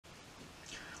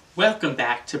Welcome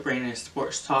back to Brandon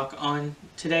Sports Talk. On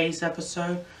today's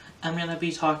episode, I'm going to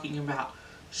be talking about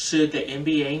should the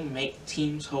NBA make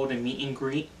teams hold a meet and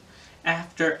greet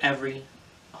after every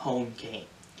home game.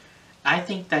 I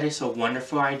think that is a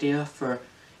wonderful idea for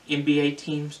NBA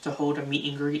teams to hold a meet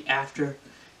and greet after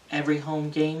every home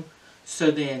game,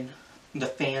 so then the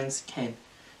fans can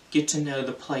get to know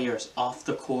the players off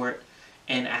the court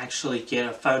and actually get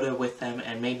a photo with them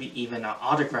and maybe even an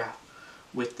autograph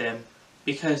with them.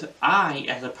 Because I,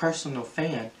 as a personal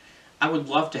fan, I would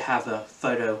love to have a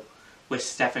photo with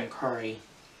Stephen Curry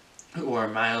or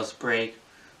Miles Bridges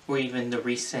or even the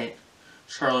recent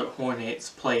Charlotte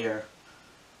Hornets player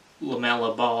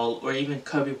Lamello Ball or even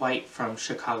Coby White from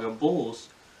Chicago Bulls.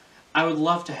 I would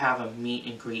love to have a meet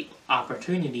and greet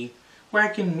opportunity where I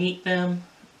can meet them,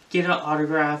 get an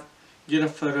autograph, get a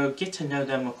photo, get to know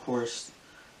them, of course,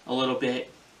 a little bit.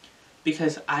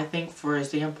 Because I think, for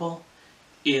example,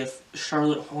 if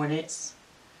Charlotte Hornets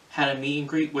had a meet and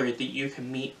greet where you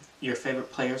can meet your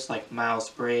favorite players like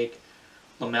Miles Bridges,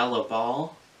 Lamello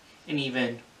Ball, and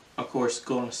even, of course,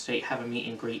 Golden State have a meet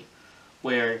and greet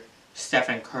where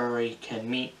Stephen Curry can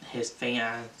meet his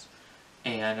fans,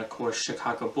 and of course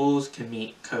Chicago Bulls can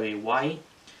meet Coby White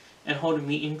and hold a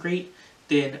meet and greet,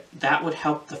 then that would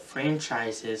help the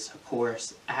franchises, of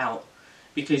course, out,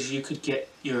 because you could get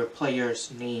your players'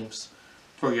 names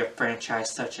for your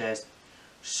franchise, such as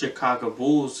Chicago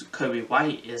Bulls. Coby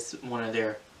White is one of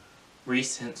their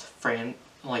recent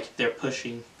they're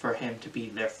pushing for him to be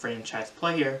their franchise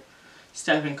player.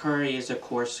 Stephen Curry is, of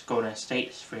course, Golden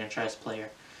State's franchise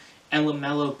player. And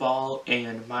Lamello Ball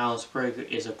and Miles Bridges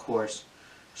is, of course,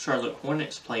 Charlotte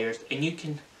Hornets players. And you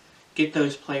can get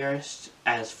those players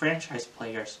as franchise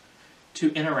players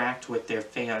to interact with their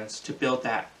fans, to build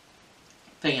that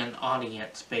fan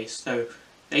audience base so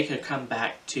they could come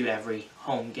back to every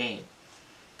home game.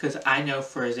 Because I know,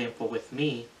 for example, with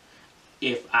me,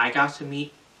 if I got to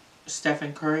meet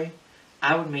Stephen Curry,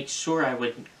 I would make sure I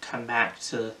would come back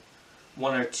to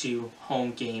one or two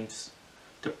home games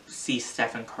to see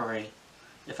Stephen Curry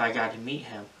if I got to meet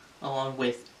him. Along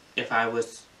with if I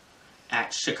was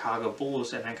at Chicago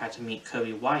Bulls and I got to meet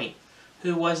Coby White,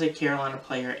 who was a Carolina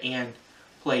player and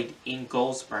played in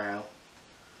Goldsboro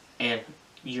and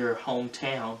your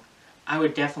hometown, I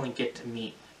would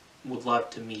definitely would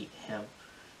love to meet him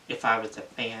if I was a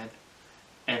fan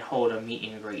and hold a meet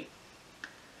and greet.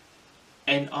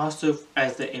 And also,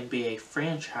 as the NBA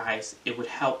franchise, it would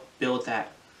help build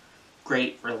that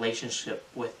great relationship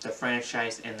with the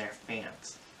franchise and their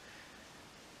fans,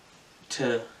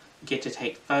 to get to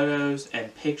take photos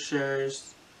and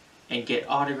pictures and get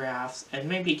autographs and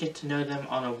maybe get to know them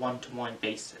on a one-to-one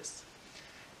basis.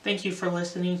 Thank you for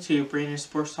listening to Brandon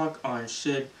Sports Talk on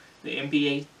should the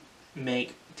NBA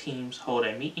make teams hold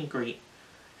a meet and greet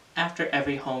after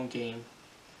every home game.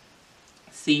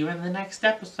 See you in the next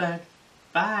episode.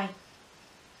 Bye.